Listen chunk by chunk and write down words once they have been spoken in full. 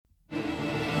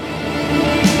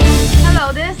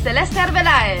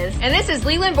Velez. And this is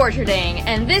Leland Borcherding,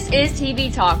 and this is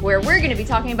TV Talk, where we're going to be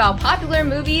talking about popular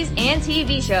movies and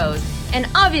TV shows. And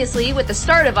obviously, with the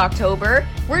start of October,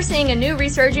 we're seeing a new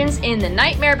resurgence in The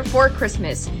Nightmare Before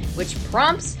Christmas, which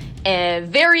prompts a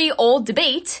very old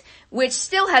debate, which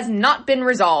still has not been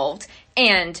resolved.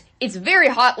 And it's very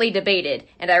hotly debated,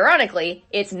 and ironically,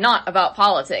 it's not about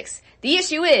politics. The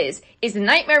issue is The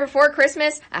Nightmare Before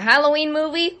Christmas a Halloween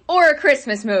movie or a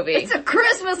Christmas movie? It's a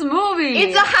Christmas movie!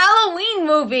 It's a Halloween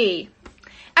movie!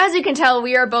 As you can tell,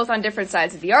 we are both on different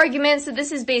sides of the argument, so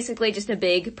this is basically just a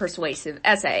big persuasive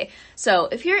essay. So,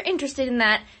 if you're interested in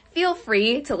that, feel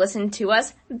free to listen to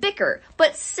us bicker,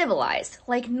 but civilized,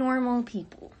 like normal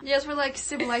people. Yes, we're like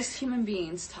civilized human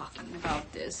beings talking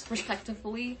about this,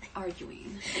 respectively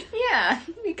arguing. Yeah,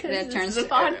 because it turns to a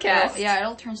podcast. It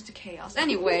all turns to chaos.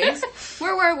 Anyways,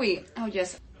 where were we? Oh,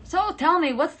 yes. So tell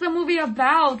me, what's the movie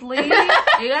about, Lee?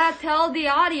 You gotta tell the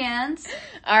audience.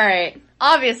 Alright,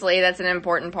 obviously that's an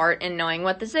important part in knowing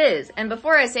what this is. And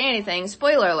before I say anything,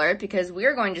 spoiler alert, because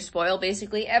we're going to spoil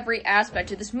basically every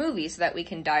aspect of this movie so that we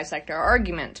can dissect our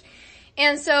argument.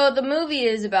 And so the movie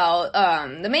is about,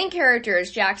 the main character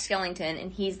is Jack Skellington,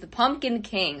 and he's the Pumpkin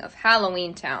King of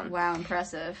Halloween Town. Wow,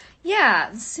 impressive.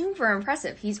 Yeah, super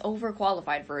impressive. He's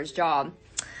overqualified for his job.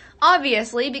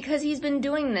 Obviously, because he's been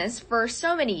doing this for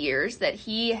so many years that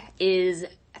he is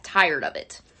tired of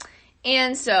it.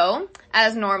 And so,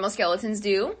 as normal skeletons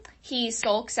do, he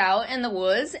skulks out in the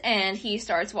woods and he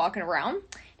starts walking around.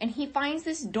 And he finds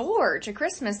this door to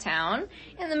Christmas Town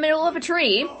in the middle of a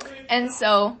tree. And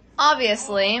so,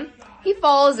 obviously, he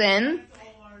falls in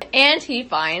and he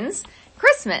finds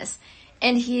Christmas.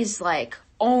 And he's like,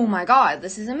 oh my god,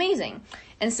 this is amazing.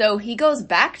 And so he goes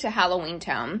back to Halloween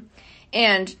Town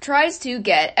and tries to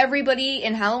get everybody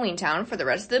in Halloween Town for the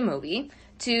rest of the movie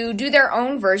to do their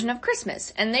own version of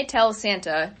Christmas. And they tell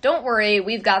Santa, don't worry,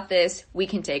 we've got this, we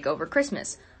can take over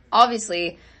Christmas.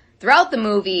 Obviously, throughout the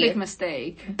movie... Big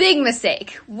mistake. Big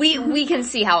mistake. We can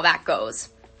see how that goes.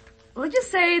 Let's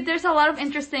just say there's a lot of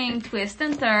interesting twists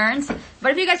and turns,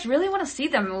 but if you guys really want to see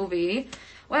the movie,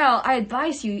 well, I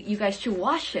advise you guys should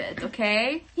watch it,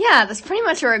 okay? Yeah, that's pretty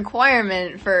much a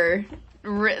requirement for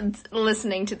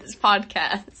listening to this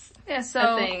podcast. Yeah, so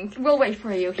I think. We'll wait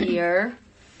for you here.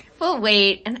 We'll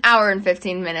wait an hour and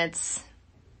 15 minutes.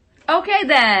 Okay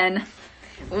then.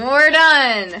 We're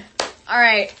done.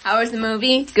 Alright, how was the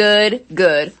movie?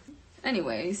 Good.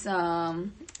 Anyways,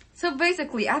 so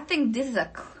basically, I think this is a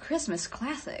Christmas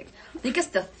classic. Because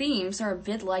the themes are a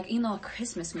bit like, a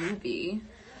Christmas movie.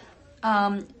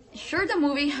 Sure, the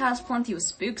movie has plenty of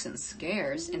spooks and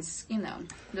scares and,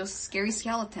 those scary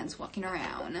skeletons walking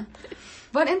around.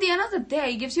 But in the end of the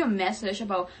day, it gives you a message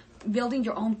about building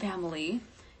your own family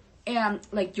and,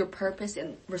 your purpose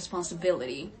and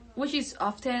responsibility, which is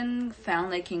often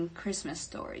found, in Christmas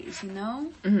stories,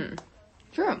 Mm-hmm.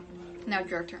 True. Now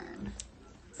your turn.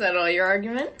 Is that all your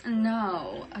argument?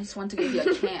 No, I just want to give you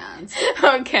a chance.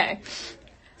 Okay.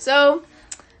 So,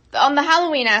 on the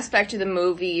Halloween aspect of the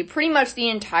movie, pretty much the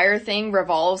entire thing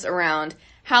revolves around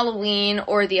Halloween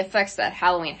or the effects that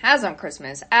Halloween has on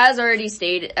Christmas. As was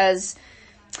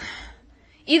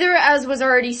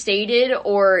already stated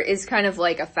or is kind of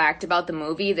like a fact about the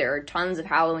movie, there are tons of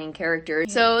Halloween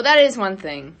characters. So that is one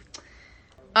thing.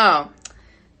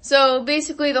 So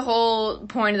basically the whole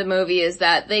point of the movie is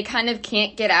that they kind of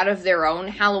can't get out of their own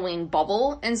Halloween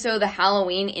bubble, and so the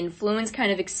Halloween influence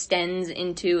kind of extends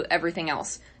into everything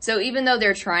else. So even though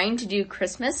they're trying to do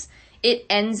Christmas, it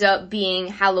ends up being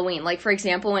Halloween. Like, for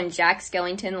example, when Jack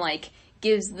Skellington,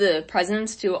 gives the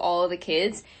presents to all of the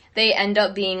kids, they end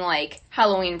up being,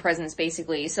 Halloween presents,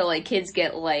 basically. So, kids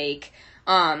get,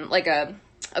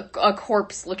 a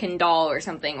corpse-looking doll or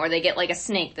something, or they get, a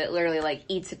snake that literally,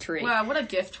 eats a tree. Wow, what a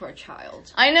gift for a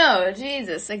child. I know,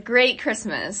 Jesus, a great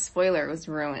Christmas. Spoiler, it was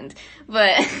ruined.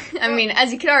 But,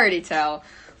 as you can already tell.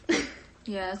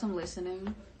 Yes, I'm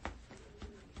listening.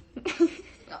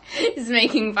 He's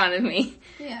making fun of me.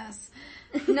 Yes.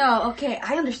 No, okay,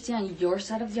 I understand your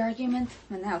side of the argument,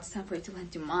 but now it's time for you to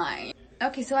lend to mine.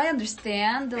 Okay, so I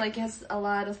understand that, it has a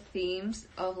lot of themes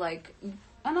of, I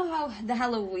don't know how the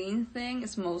Halloween thing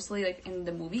is mostly, in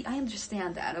the movie. I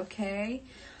understand that, okay?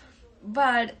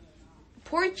 But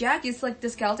poor Jack is, the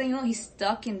skeleton, he's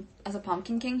stuck as a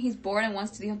Pumpkin King. He's bored and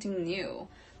wants to do something new.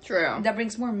 True. That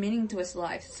brings more meaning to his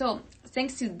life. So,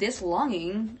 thanks to this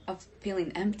longing of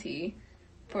feeling empty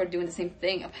for doing the same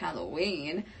thing of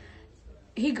Halloween,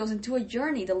 he goes into a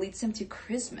journey that leads him to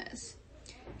Christmas.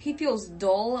 He feels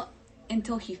dull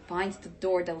until he finds the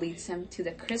door that leads him to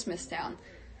the Christmas Town.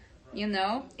 Even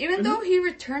though he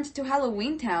returns to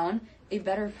Halloween Town a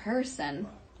better person.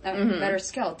 a better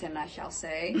skeleton, I shall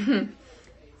say.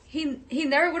 He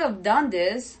never would have done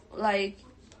this, like,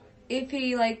 if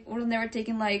he, like, would have never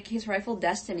taken, like, his rightful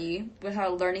destiny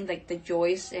without learning, like, the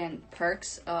joys and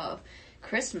perks of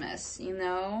Christmas, you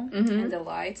know? And the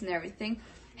lights and everything.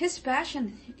 His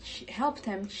passion helped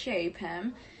him shape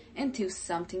him into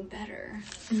something better.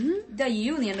 The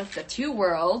union of the two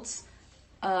worlds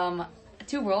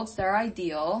that are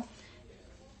ideal.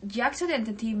 Jack's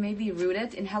identity may be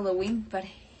rooted in Halloween, but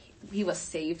he was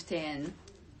saved in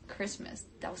Christmas.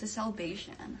 That was his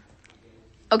salvation.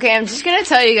 Okay, I'm just gonna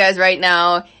tell you guys right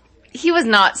now, he was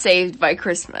not saved by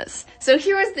Christmas. So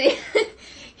here was the...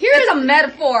 Here's a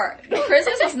metaphor.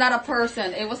 Christmas was not a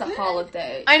person, it was a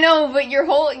holiday. I know, but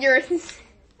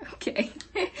okay.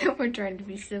 We're trying to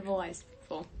be civilized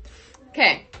people.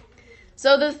 Okay.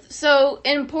 So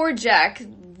in Poor Jack,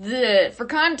 for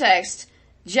context,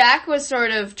 Jack was sort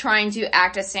of trying to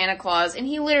act as Santa Claus, and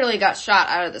he literally got shot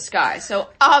out of the sky. So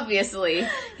obviously,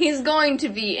 he's going to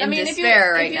be in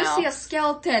despair right now. If you see a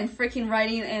skeleton freaking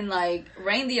riding in, like,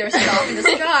 reindeer stuff in the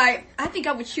sky, I think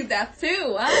I would shoot that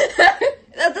too. Huh?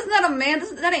 That's not a man.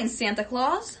 That ain't Santa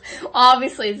Claus.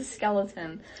 Obviously, it's a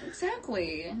skeleton.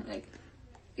 Exactly. Like,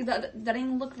 that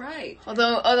ain't look right.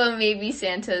 Although maybe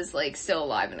Santa's, like, still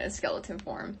alive in a skeleton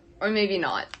form. Or maybe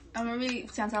not. Or maybe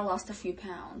Santa lost a few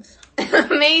pounds.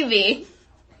 Maybe.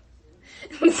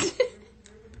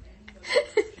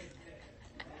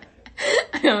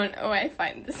 I don't know why I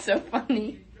find this so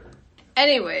funny.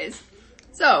 Anyways,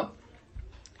 so,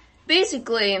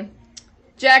 basically,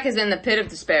 Jack is in the pit of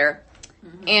despair,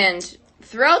 and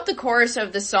throughout the course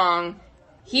of the song,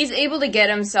 he's able to get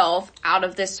himself out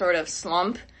of this sort of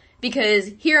slump,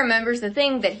 because he remembers the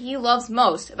thing that he loves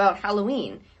most about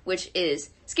Halloween, which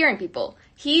is scaring people.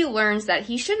 He learns that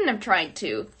he shouldn't have tried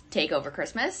to take over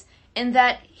Christmas, and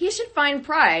that he should find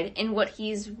pride in what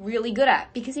he's really good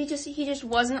at, because he just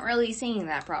wasn't really singing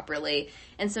that properly.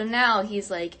 And so now he's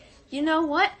like, you know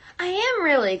what? I am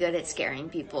really good at scaring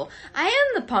people. I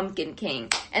am the Pumpkin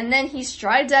King. And then he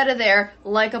strides out of there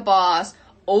like a boss,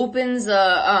 opens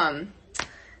a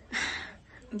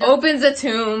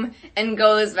tomb, and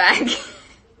goes back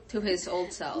to his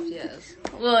old self, yes.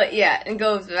 Well, yeah, and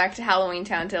goes back to Halloween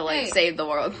Town to, like, save the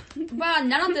world. But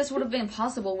none of this would have been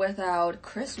possible without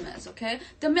Christmas, okay?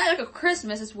 The magic of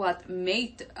Christmas is what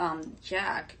made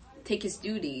Jack take his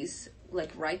duties,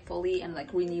 like, rightfully and,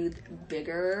 like, renewed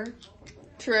bigger.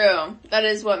 True. That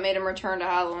is what made him return to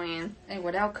Halloween. And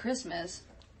without Christmas,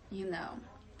 you know,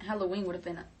 Halloween would have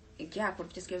been... Jack would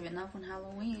have just given up on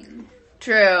Halloween.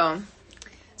 True.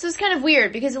 So it's kind of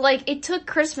weird because, like, it took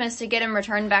Christmas to get him to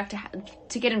return back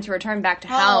to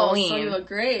Halloween. So you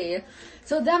agree.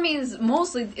 So that means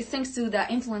mostly it's thanks to the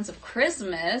influence of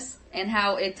Christmas and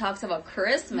how it talks about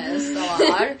Christmas a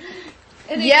lot.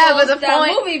 Yeah, but the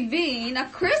point... movie being a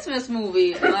Christmas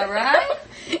movie, am I right?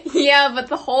 Yeah, but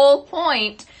the whole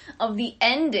point of the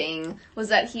ending was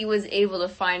that he was able to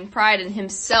find pride in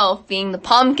himself being the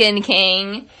Pumpkin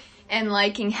King and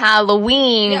liking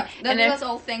Halloween. Yeah, that's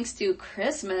all thanks to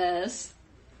Christmas.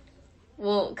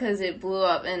 Well, because it blew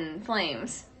up in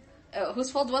flames. Oh,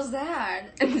 whose fault was that?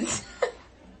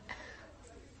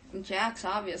 Jack's,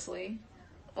 obviously.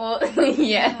 Well,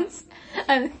 yes.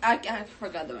 I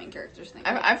forgot the main character's name.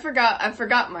 I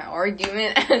forgot my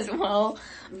argument as well.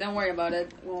 Don't worry about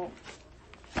it.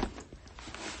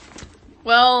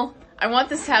 Well, I want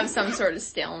this to have some sort of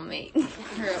stalemate.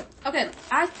 True. Okay,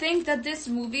 I think that this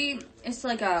movie is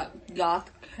like a goth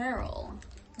carol.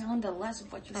 Nonetheless,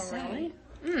 of what you say.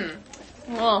 Really?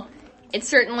 Well, it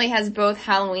certainly has both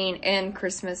Halloween and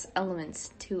Christmas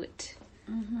elements to it.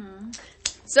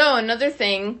 So, another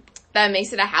thing that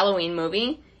makes it a Halloween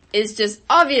movie is just,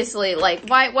 obviously, like,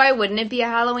 why wouldn't it be a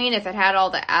Halloween if it had all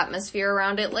the atmosphere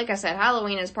around it? Like I said,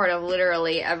 Halloween is part of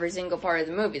literally every single part of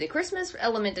the movie. The Christmas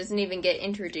element doesn't even get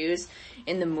introduced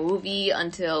in the movie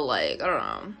until, like, I don't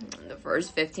know, the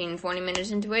first 15, 20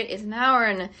 minutes into it. It's an hour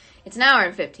and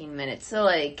 15 minutes, so,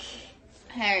 like...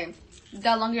 Hey,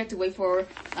 the longer you have to wait for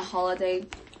a holiday,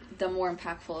 the more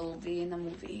impactful it will be in the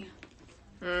movie.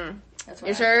 That's what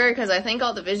you sure? Because I think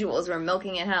all the visuals were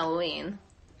milking it Halloween.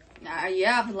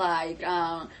 Yeah, but like,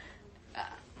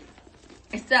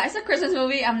 it's a Christmas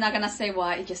movie. I'm not gonna say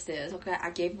why. It just is. Okay, I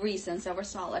gave reasons that were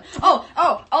solid.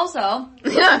 Oh, also,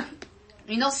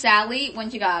 you know Sally when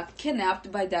she got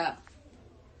kidnapped by the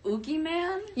Oogie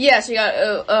Man? Yeah, she got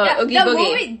Oogie Boogie.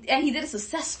 Movie, and he did it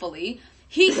successfully.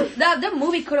 The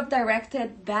movie could have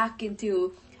directed back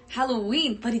into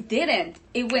Halloween, but it didn't.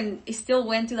 It still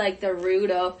went to like the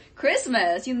root of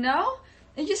Christmas. You know,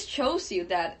 it just shows you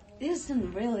that this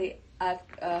isn't really a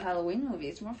Halloween movie.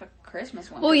 It's more of a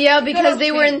Christmas one. Well, yeah, because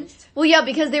they were in Well, yeah,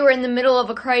 because they were in the middle of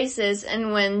a crisis,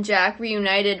 and when Jack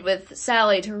reunited with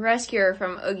Sally to rescue her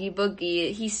from Oogie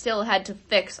Boogie, he still had to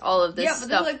fix all of this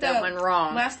stuff that went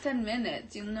wrong. Last 10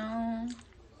 minutes, you know?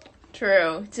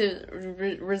 True,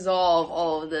 to resolve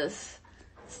all of this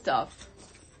stuff.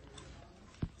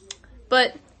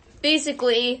 But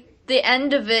basically, the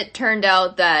end of it turned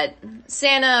out that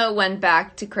Santa went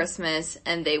back to Christmas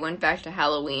and they went back to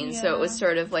Halloween, so it was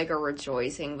sort of like a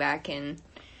rejoicing back in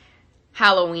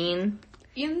Halloween.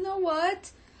 You know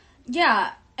what?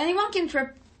 Yeah, anyone can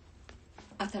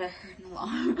I thought I heard an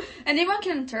alarm. Anyone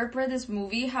can interpret this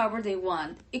movie however they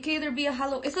want. It can either be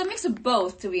it's a mix of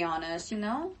both, to be honest, you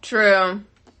know? True.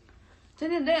 So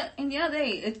in the end of the day,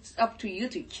 it's up to you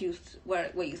to choose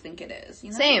what you think it is,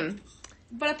 you know? Same.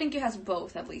 But I think it has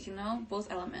both, at least, you know?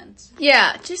 Both elements.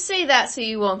 Yeah, just say that so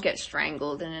you won't get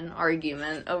strangled in an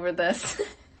argument over this.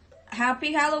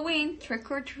 Happy Halloween, trick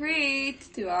or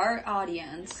treat to our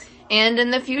audience. And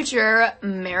in the future,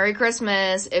 Merry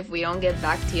Christmas if we don't get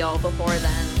back to y'all before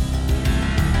then.